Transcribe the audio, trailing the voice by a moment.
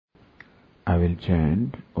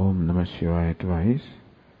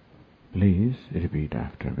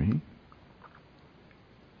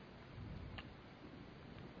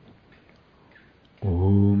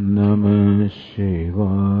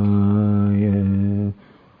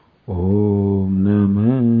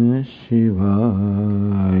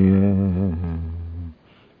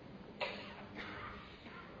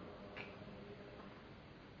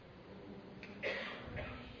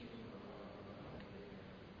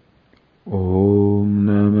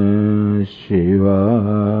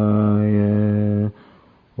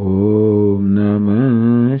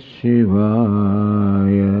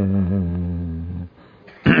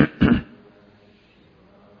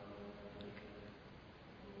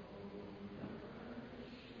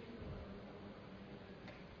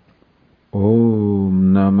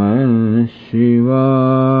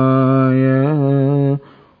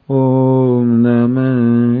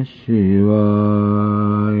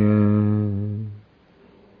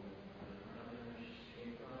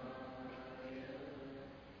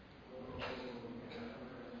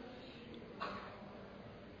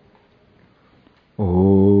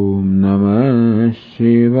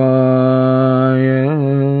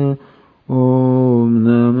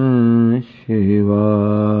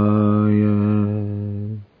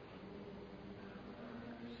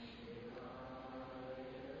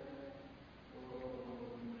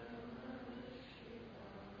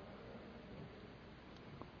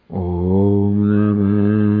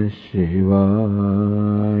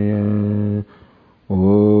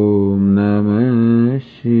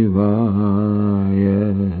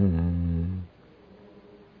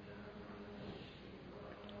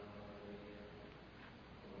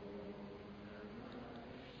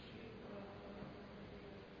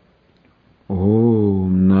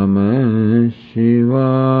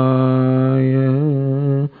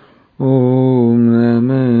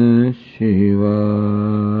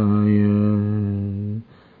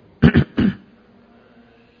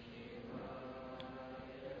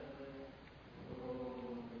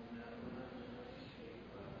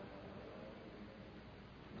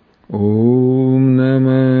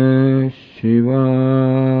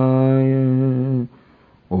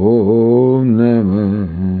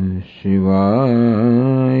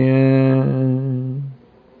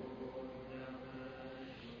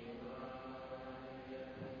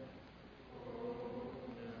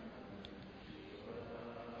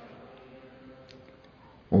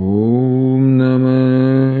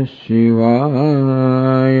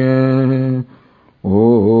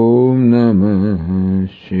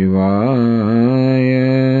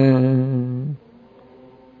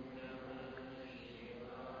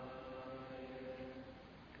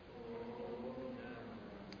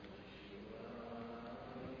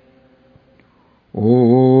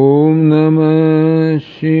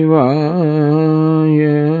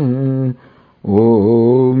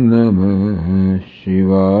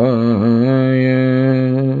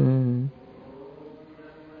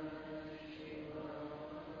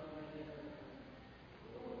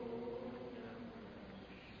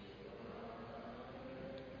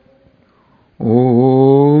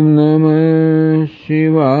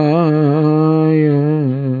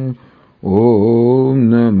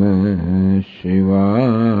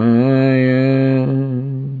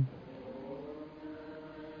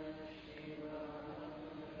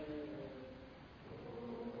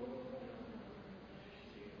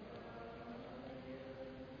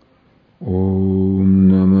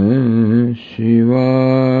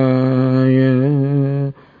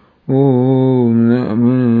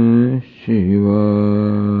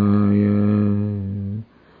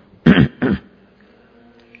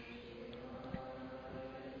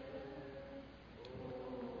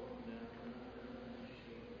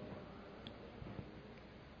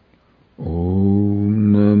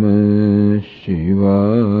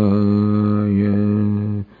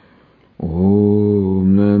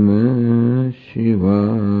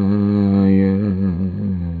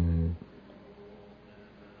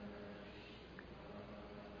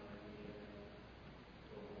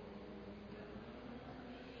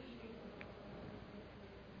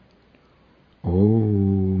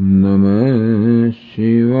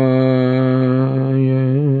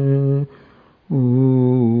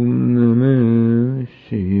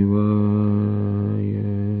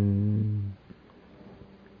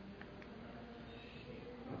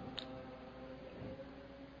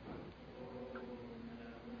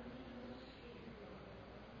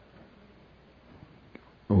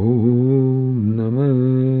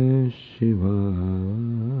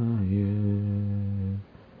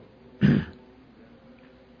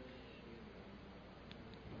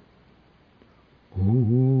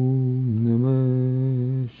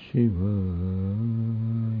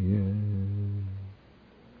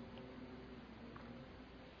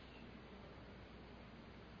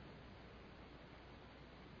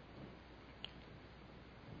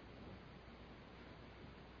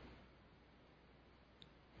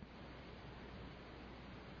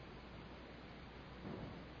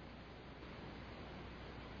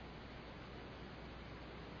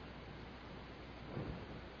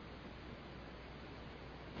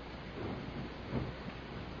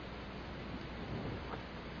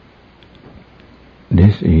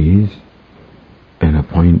This is an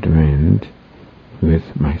appointment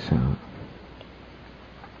with myself.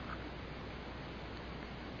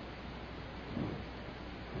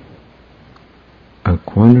 A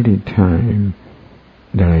quality time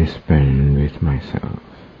that I spend with myself.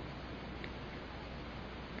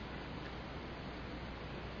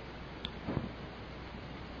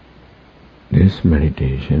 This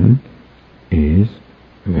meditation is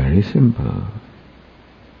very simple.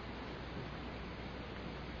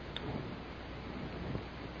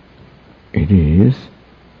 It is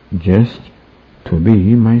just to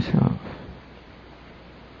be myself.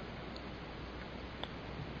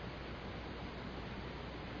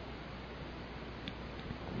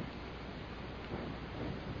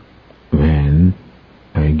 When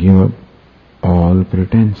I give up all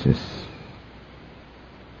pretenses,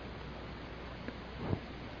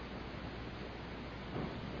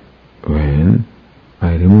 when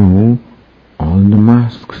I remove all the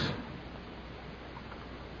masks,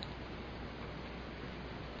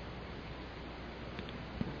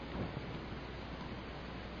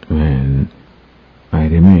 when I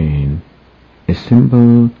remain a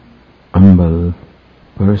simple, humble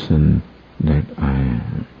person that I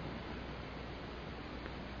am.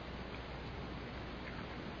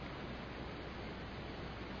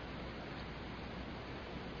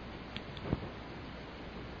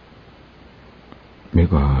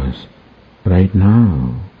 Because right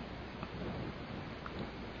now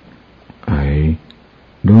I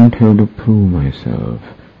don't have to prove myself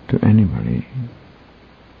to anybody.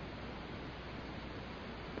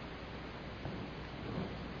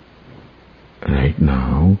 Right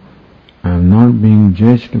now I am not being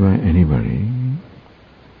judged by anybody.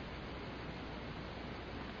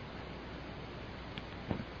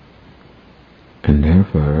 And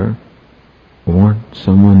therefore what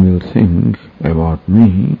someone will think about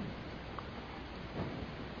me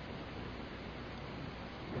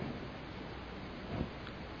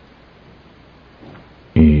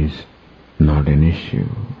is not an issue.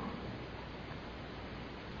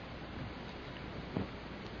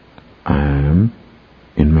 I am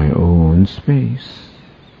in my own space.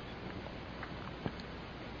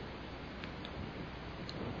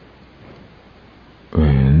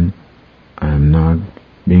 When I am not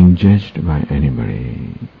being judged by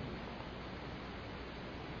anybody.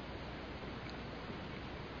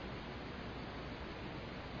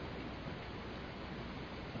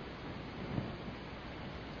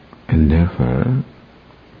 And therefore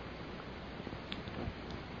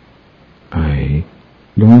I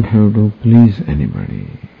don't have to please anybody.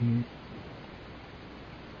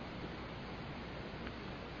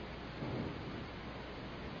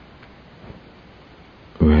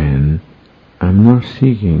 When I'm not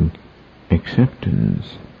seeking acceptance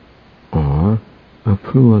or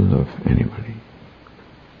approval of anybody.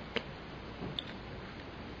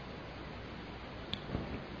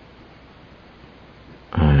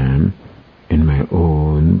 I am in my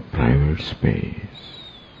own private space.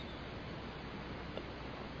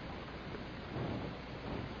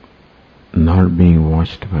 Not being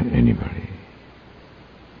watched by anybody.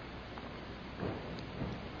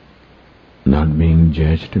 Not being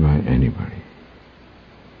judged by anybody.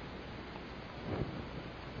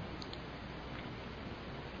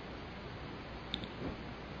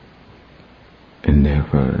 And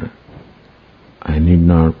therefore I need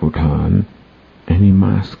not put on any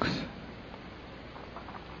masks.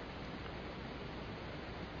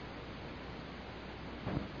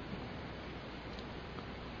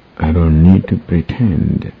 I don't need to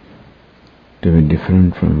pretend to be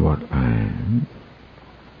different from what I am.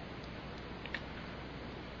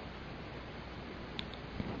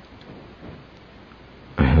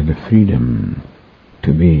 I have the freedom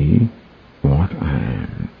to be what I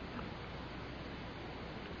am.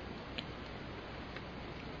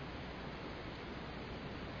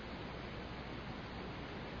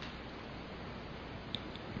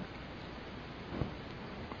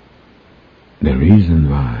 The reason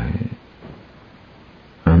why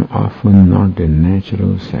I'm often not the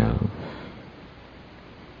natural self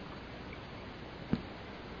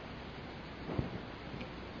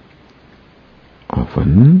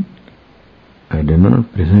often I do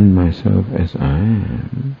not present myself as I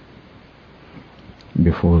am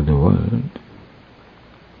before the world.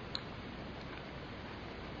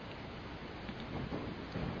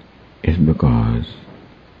 It's because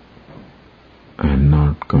I am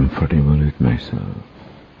not comfortable with myself.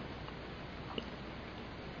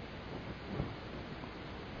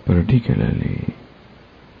 Particularly,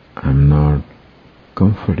 I am not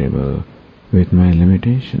comfortable with my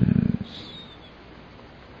limitations.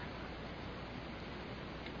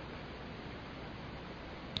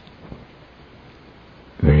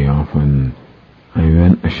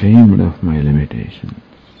 ashamed of my limitations.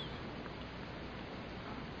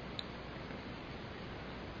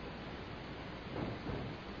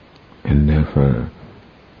 And therefore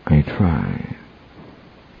I try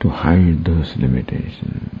to hide those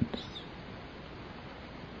limitations.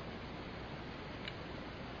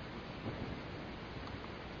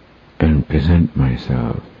 And present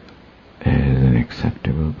myself as an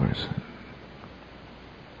acceptable person.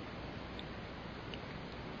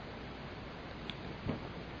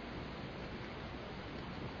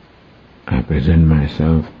 I present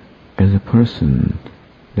myself as a person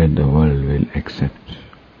that the world will accept,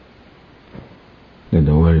 that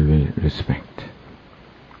the world will respect.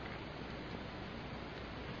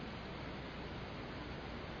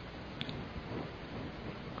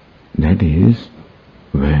 That is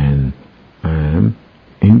when I am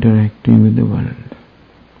interacting with the world.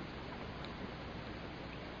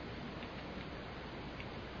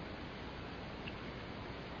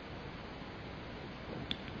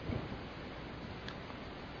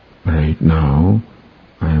 Right now,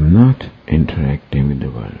 I am not interacting with the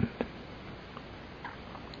world.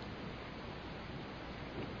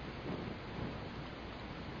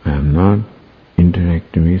 I am not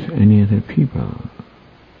interacting with any other people.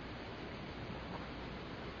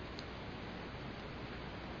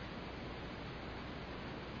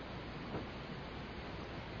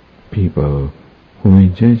 People who may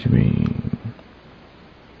judge me.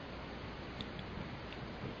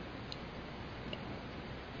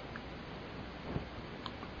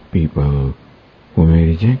 People who may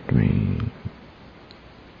reject me.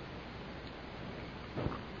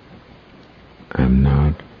 I am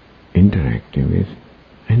not interacting with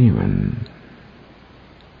anyone.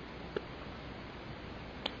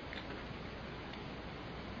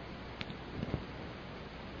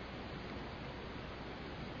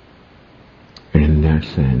 In that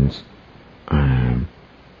sense, I am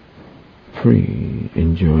free,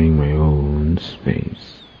 enjoying my own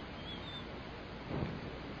space,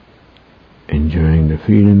 enjoying the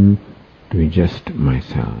freedom to be just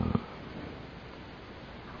myself.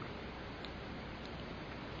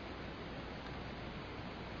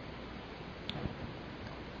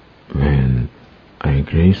 When I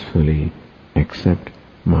gracefully accept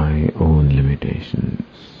my own limitations.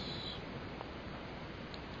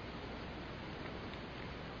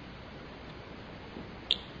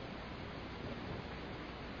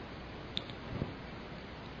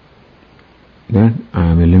 That I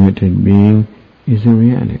am a limited being is a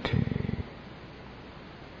reality.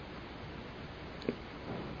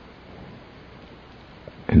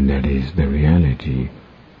 And that is the reality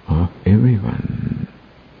of everyone.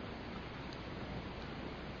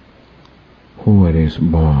 Whoever is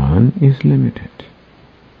born is limited.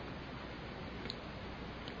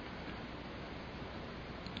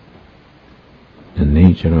 The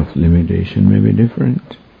nature of limitation may be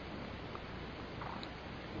different.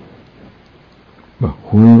 But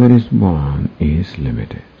whoever is born is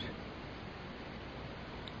limited.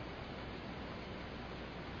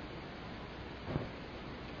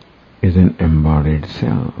 Is an embodied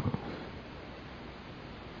self.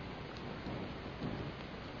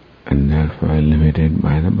 And therefore limited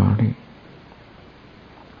by the body.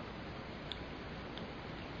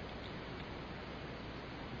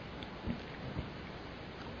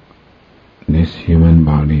 This human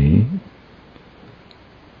body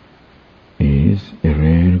is a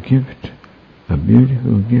rare gift, a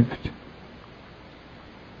beautiful gift.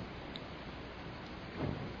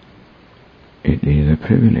 It is a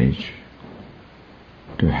privilege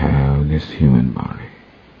to have this human body.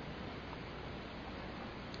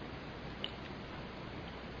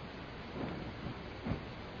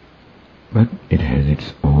 But it has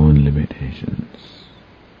its own limitations.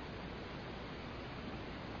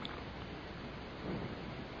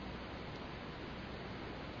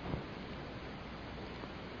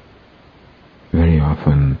 Very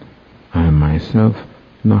often, I am myself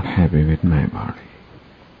not happy with my body.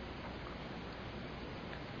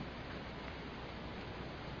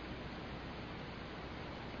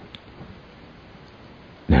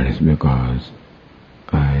 That is because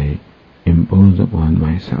I impose upon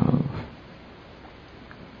myself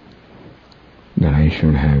that I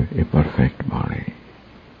should have a perfect body.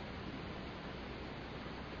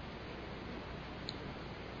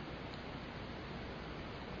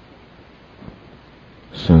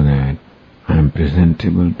 So that I am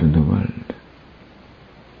presentable to the world.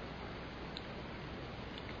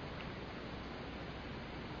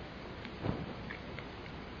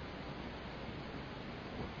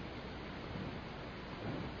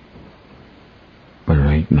 But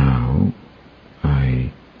right now,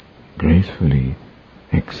 I gracefully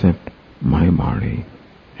accept my body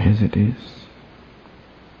as it is.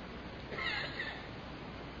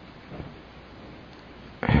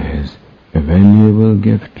 As a valuable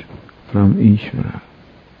gift from Ishvara.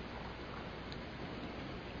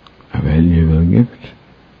 A valuable gift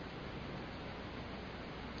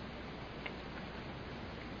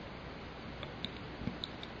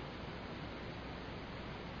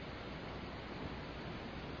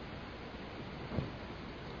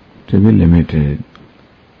to be limited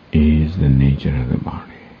is the nature of the body.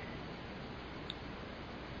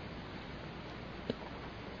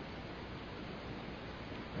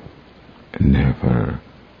 And therefore,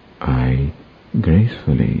 I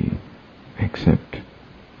gracefully accept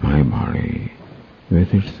my body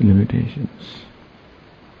with its limitations.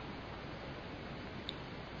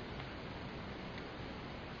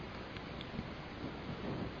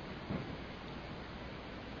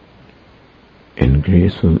 In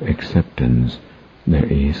graceful acceptance, there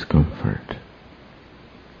is comfort.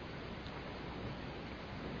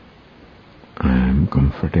 I am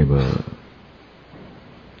comfortable.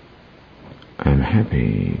 I am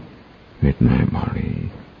happy with my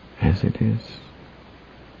body as it is.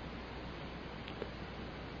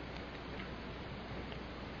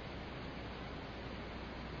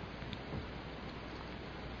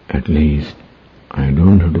 At least I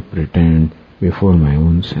don't have to pretend before my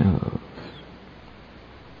own self.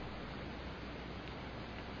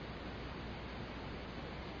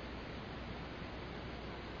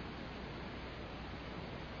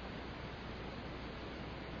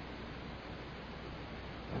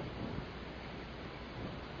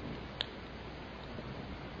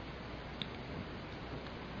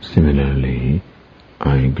 Similarly,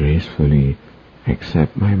 I gracefully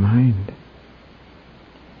accept my mind.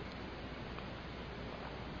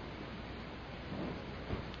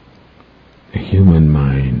 The human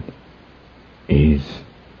mind is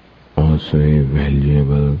also a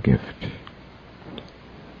valuable gift.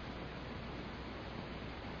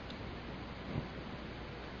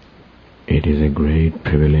 It is a great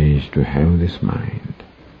privilege to have this mind.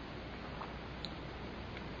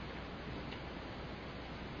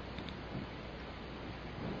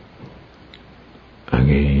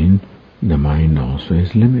 Again, the mind also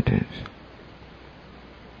is limited.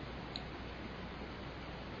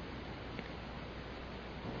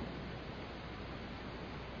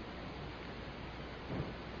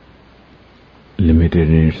 Limited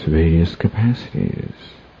in its various capacities.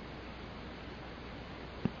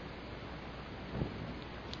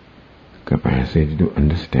 Capacity to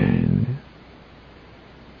understand,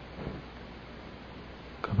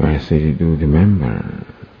 capacity to remember,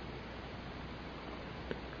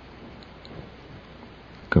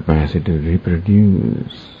 capacity to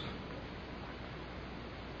reproduce.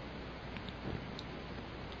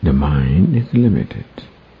 The mind is limited.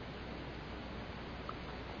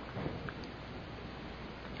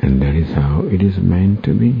 And that is how it is meant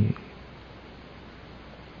to be.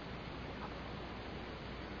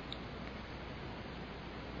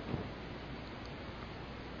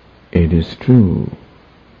 It is true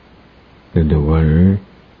that the world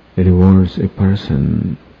rewards a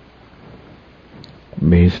person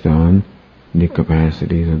based on the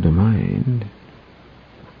capacities of the mind.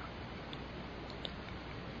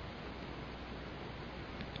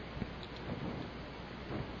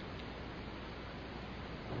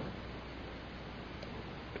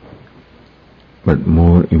 But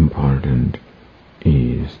more important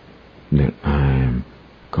is that I am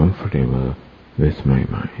comfortable with my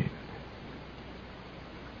mind.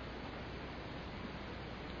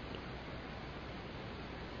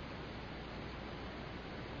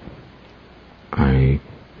 I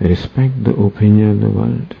respect the opinion of the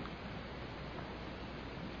world.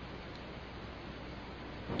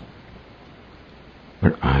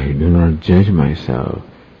 But I do not judge myself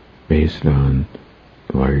based on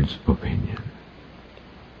the world's opinion.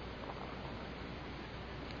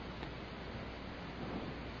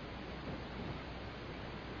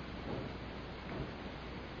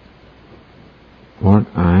 What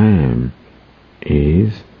I am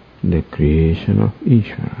is the creation of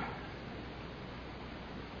Ishvara.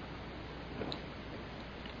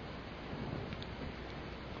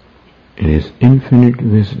 In His infinite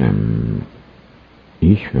wisdom,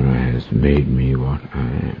 Ishvara has made me what I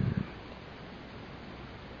am.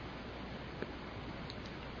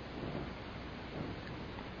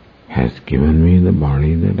 Has given me the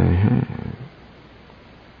body that I have.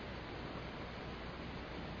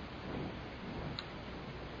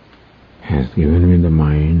 Has given me the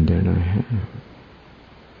mind that I have.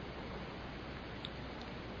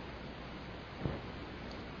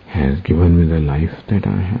 Has given me the life that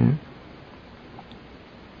I have.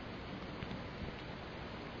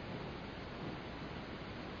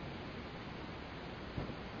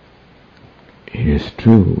 It is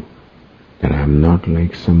true that I am not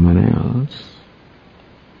like someone else.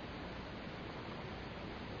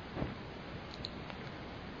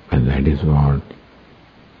 But that is what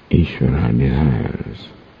Ishvara desires,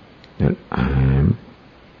 that I am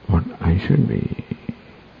what I should be.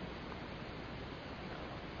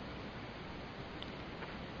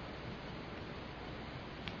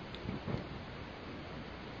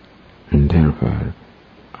 And therefore,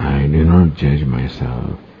 I do not judge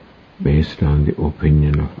myself based on the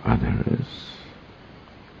opinion of others.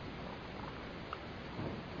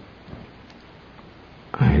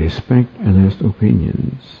 I respect others'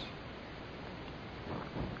 opinions.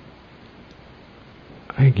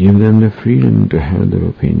 I give them the freedom to have their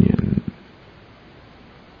opinion.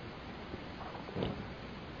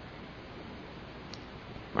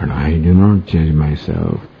 But I do not judge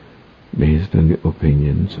myself based on the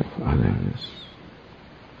opinions of others.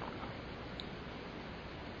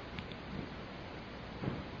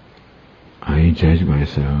 I judge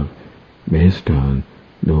myself based on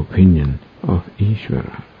the opinion of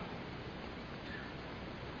Ishvara.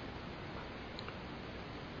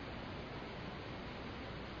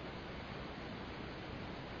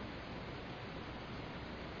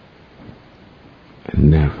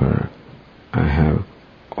 And therefore, I have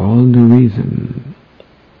all the reason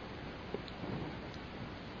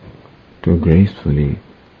to gracefully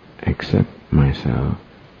accept myself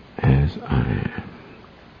as I am.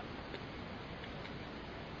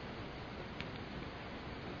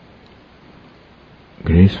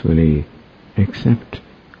 Gracefully accept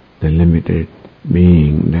the limited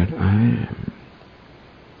being that I am.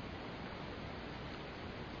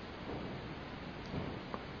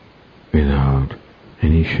 Without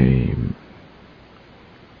any shame.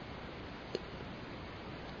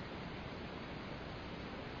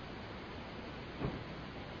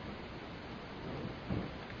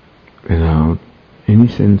 Without any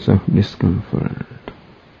sense of discomfort.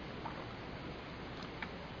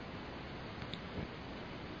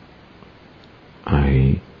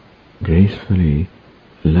 I gracefully,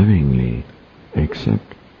 lovingly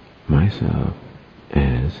accept myself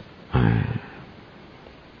as I am.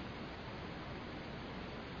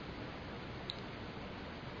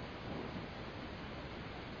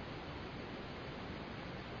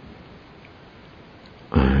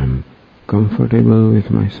 I am comfortable with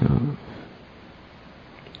myself.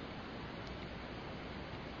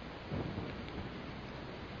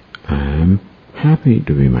 I am happy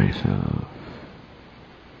to be myself.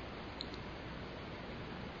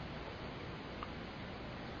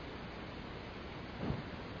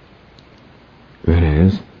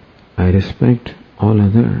 Whereas I respect all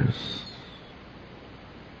others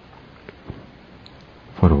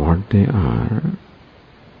for what they are,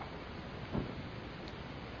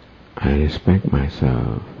 I respect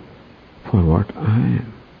myself for what I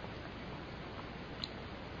am.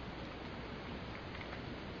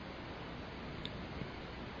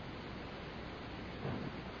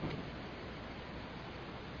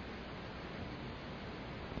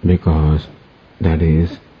 Because that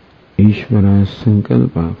is Ishvara's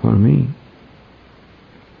sankalpa for me.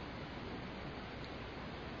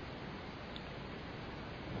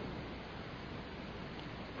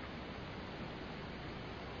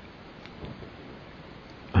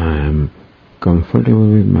 I am comfortable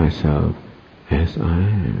with myself as I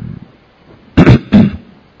am.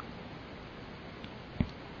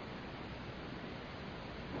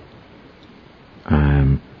 I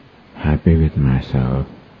am happy with myself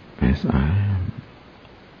as I am.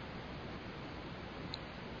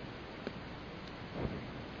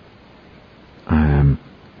 I am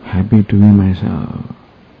happy to be myself.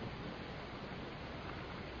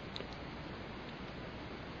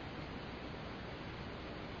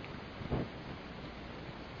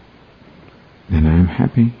 Then I am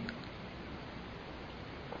happy.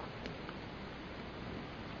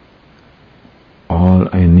 All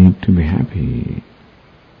I need to be happy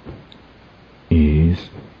is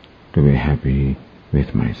to be happy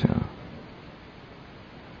with myself.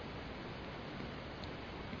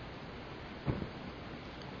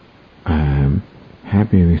 I am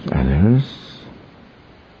happy with others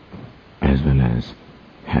as well as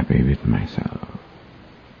happy with myself.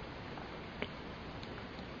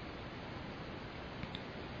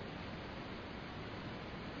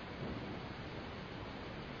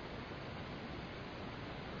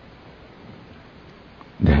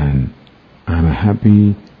 Then I am a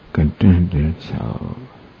happy, contented self.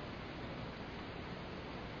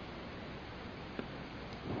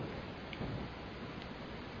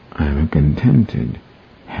 I am a contented,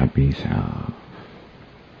 happy self.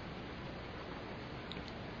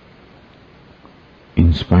 In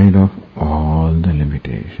in spite of all the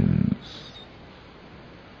limitations.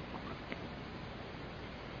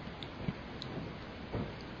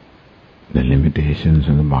 The limitations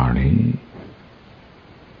of the body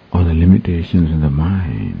or the limitations of the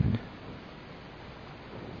mind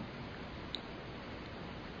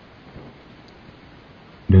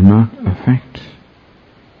do not affect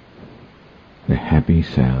the happy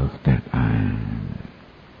self that I am.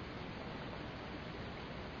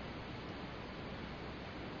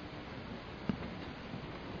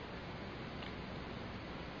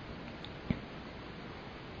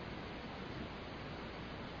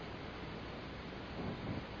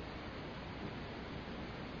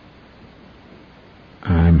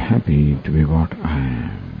 I am happy to be what I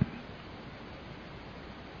am.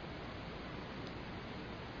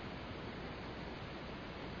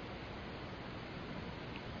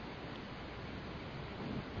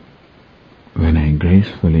 When I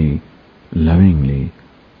gracefully, lovingly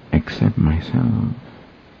accept myself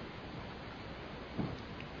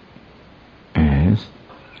as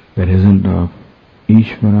the result of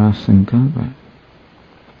Ishvara's Sankalpa,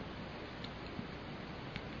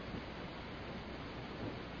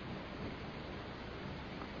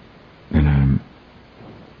 then I am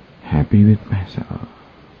happy with myself.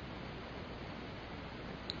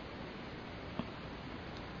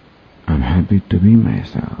 I am happy to be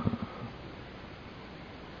myself.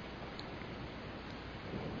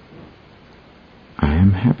 I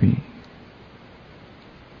am happy.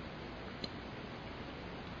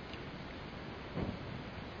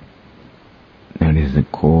 That is the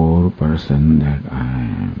core person that I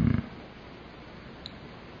am.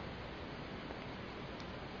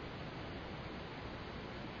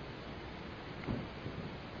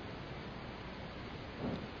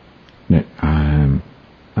 That I am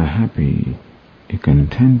a happy, a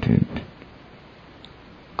contented,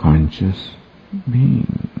 conscious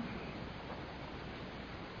being.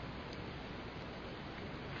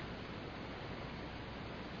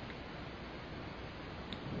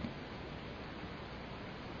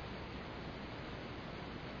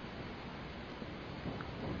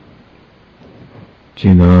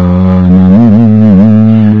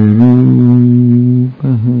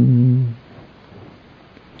 Chidananda-rupah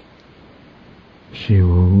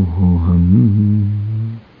Shivoham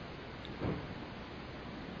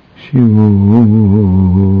Shivoham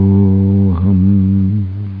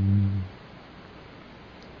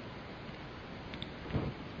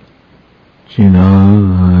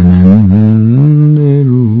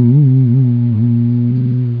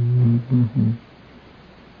Chidananda-rupah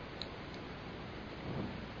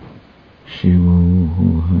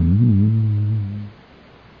Shivoham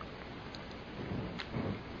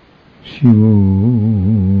Shivoham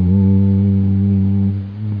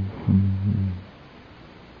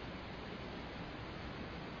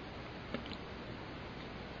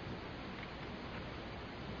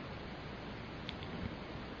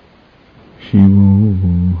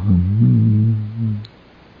Shivoham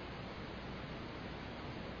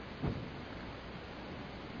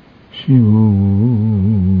Shivoham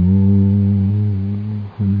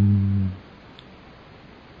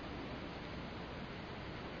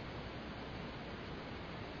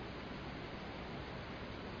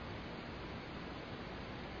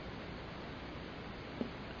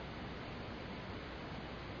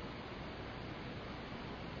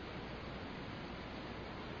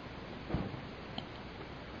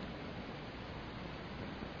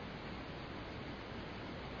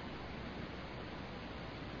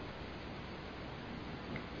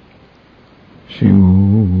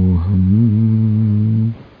Shivoham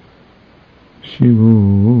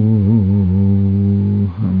Shivoham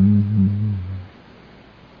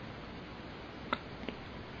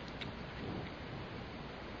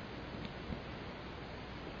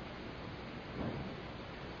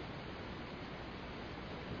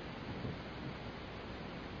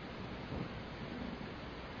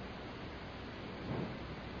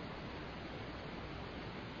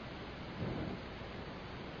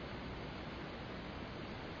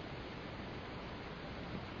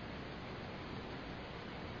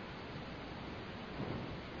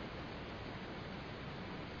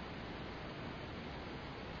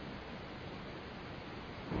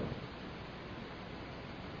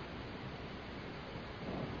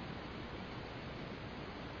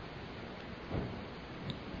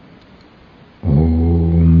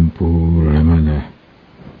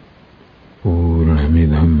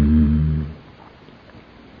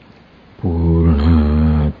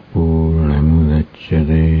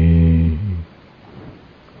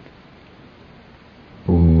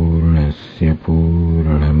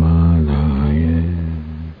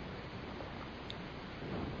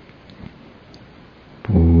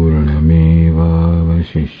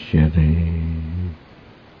vashishyate.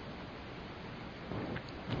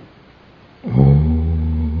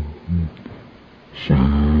 Om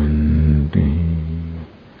Shanti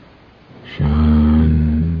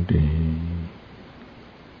Shanti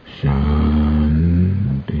Shanti.